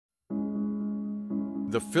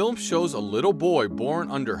The film shows a little boy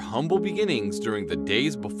born under humble beginnings during the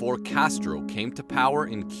days before Castro came to power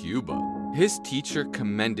in Cuba. His teacher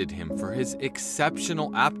commended him for his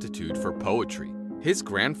exceptional aptitude for poetry. His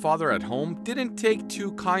grandfather at home didn't take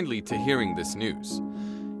too kindly to hearing this news.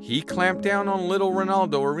 He clamped down on little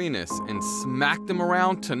Reinaldo Arenas and smacked him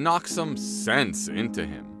around to knock some sense into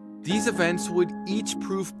him. These events would each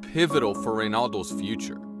prove pivotal for Reinaldo's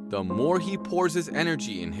future. The more he pours his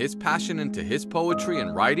energy and his passion into his poetry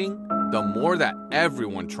and writing, the more that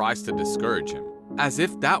everyone tries to discourage him. As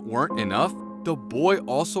if that weren't enough, the boy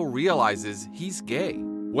also realizes he's gay.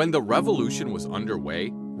 When the revolution was underway,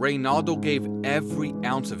 Reinaldo gave every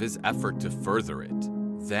ounce of his effort to further it.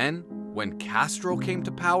 Then, when Castro came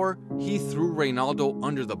to power, he threw Reinaldo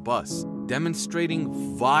under the bus,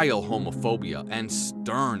 demonstrating vile homophobia and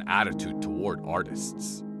stern attitude toward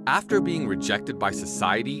artists. After being rejected by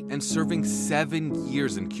society and serving 7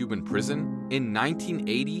 years in Cuban prison, in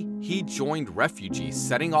 1980, he joined refugees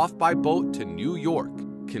setting off by boat to New York,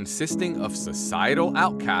 consisting of societal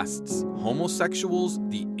outcasts, homosexuals,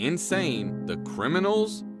 the insane, the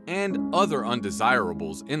criminals, and other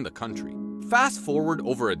undesirables in the country. Fast forward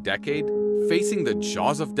over a decade, facing the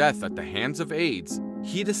jaws of death at the hands of AIDS,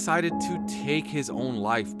 he decided to take his own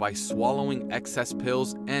life by swallowing excess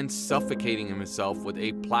pills and suffocating himself with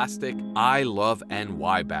a plastic I Love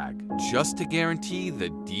NY bag, just to guarantee the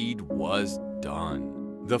deed was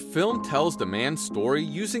done. The film tells the man's story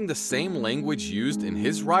using the same language used in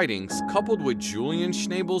his writings, coupled with Julian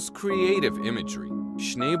Schnabel's creative imagery.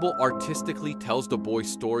 Schnabel artistically tells the boy's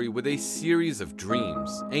story with a series of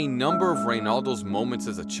dreams, a number of Reinaldo's moments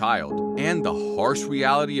as a child, and the harsh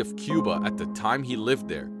reality of Cuba at the time he lived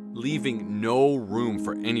there, leaving no room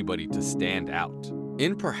for anybody to stand out.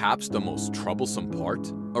 In perhaps the most troublesome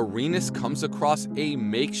part, Arenas comes across a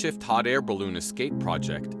makeshift hot air balloon escape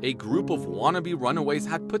project a group of wannabe runaways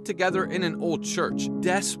had put together in an old church,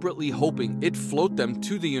 desperately hoping it'd float them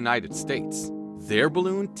to the United States. Their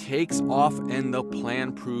balloon takes off and the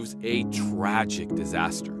plan proves a tragic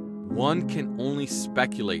disaster. One can only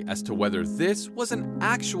speculate as to whether this was an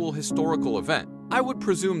actual historical event. I would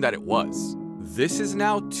presume that it was. This is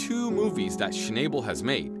now 2 movies that Schnabel has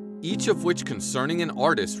made, each of which concerning an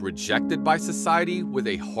artist rejected by society with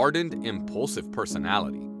a hardened, impulsive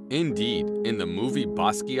personality. Indeed, in the movie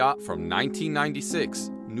Basquiat from 1996,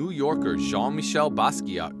 New Yorker Jean-Michel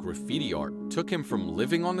Basquiat graffiti art took him from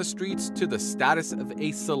living on the streets to the status of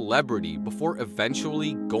a celebrity before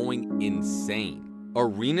eventually going insane.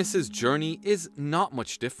 Arenas' journey is not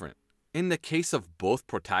much different. In the case of both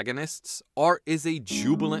protagonists, art is a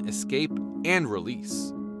jubilant escape and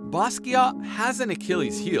release. Basquiat has an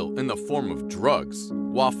Achilles heel in the form of drugs,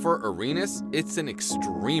 while for Arenas, it's an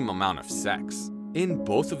extreme amount of sex. In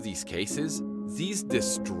both of these cases, these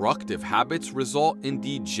destructive habits result in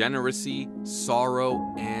degeneracy,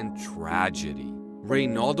 sorrow, and tragedy.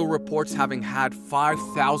 Reinaldo reports having had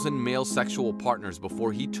 5,000 male sexual partners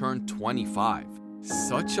before he turned 25.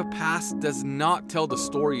 Such a past does not tell the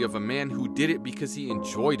story of a man who did it because he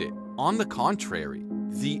enjoyed it. On the contrary,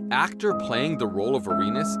 the actor playing the role of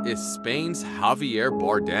Arenas is Spain's Javier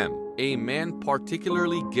Bardem, a man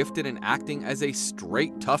particularly gifted in acting as a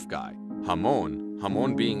straight tough guy.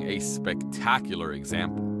 Hamon being a spectacular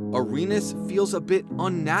example. Arenas feels a bit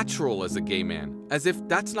unnatural as a gay man, as if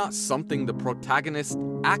that's not something the protagonist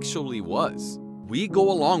actually was. We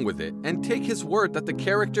go along with it and take his word that the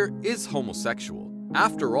character is homosexual.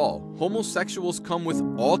 After all, homosexuals come with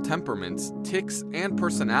all temperaments, tics, and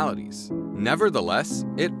personalities. Nevertheless,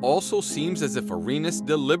 it also seems as if Arenas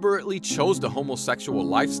deliberately chose the homosexual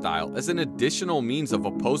lifestyle as an additional means of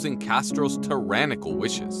opposing Castro's tyrannical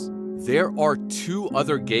wishes. There are 2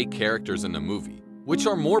 other gay characters in the movie, which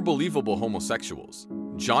are more believable homosexuals.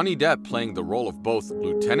 Johnny Depp playing the role of both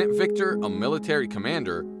Lieutenant Victor, a military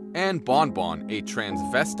commander, and Bonbon, a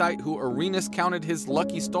transvestite who Arenas counted his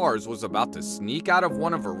lucky stars was about to sneak out of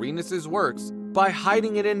one of Arenas' works by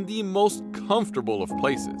hiding it in the most comfortable of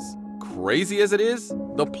places. Crazy as it is,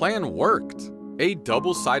 the plan worked. A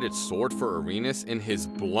double-sided sword for Arenas in his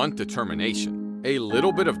blunt determination. A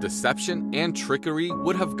little bit of deception and trickery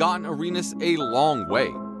would have gotten Arenas a long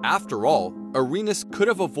way. After all, Arenas could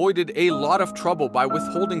have avoided a lot of trouble by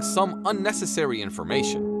withholding some unnecessary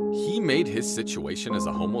information. He made his situation as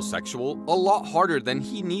a homosexual a lot harder than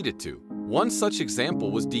he needed to. One such example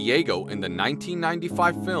was Diego in the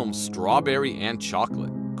 1995 film Strawberry and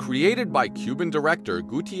Chocolate. Created by Cuban director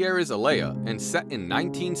Gutierrez Alea and set in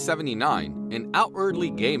 1979, an outwardly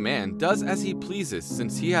gay man does as he pleases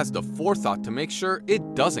since he has the forethought to make sure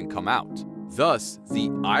it doesn't come out. Thus, the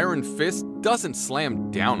iron fist doesn't slam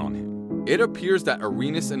down on him. It appears that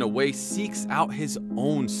Arenas in a way seeks out his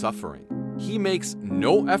own suffering. He makes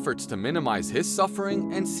no efforts to minimize his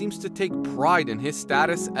suffering and seems to take pride in his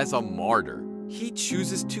status as a martyr. He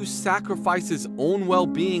chooses to sacrifice his own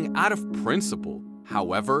well-being out of principle.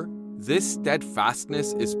 However, this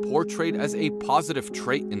steadfastness is portrayed as a positive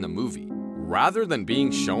trait in the movie. Rather than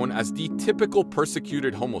being shown as the typical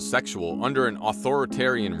persecuted homosexual under an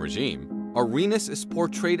authoritarian regime, Arenas is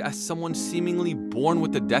portrayed as someone seemingly born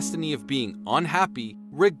with the destiny of being unhappy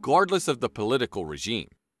regardless of the political regime.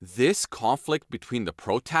 This conflict between the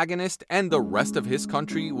protagonist and the rest of his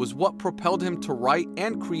country was what propelled him to write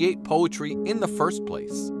and create poetry in the first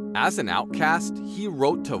place. As an outcast, he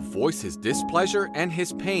wrote to voice his displeasure, and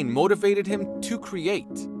his pain motivated him to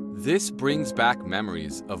create. This brings back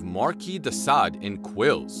memories of Marquis de Sade in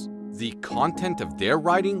Quills. The content of their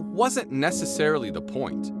writing wasn't necessarily the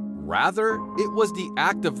point. Rather, it was the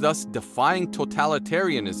act of thus defying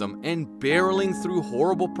totalitarianism and barreling through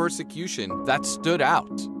horrible persecution that stood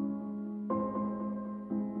out.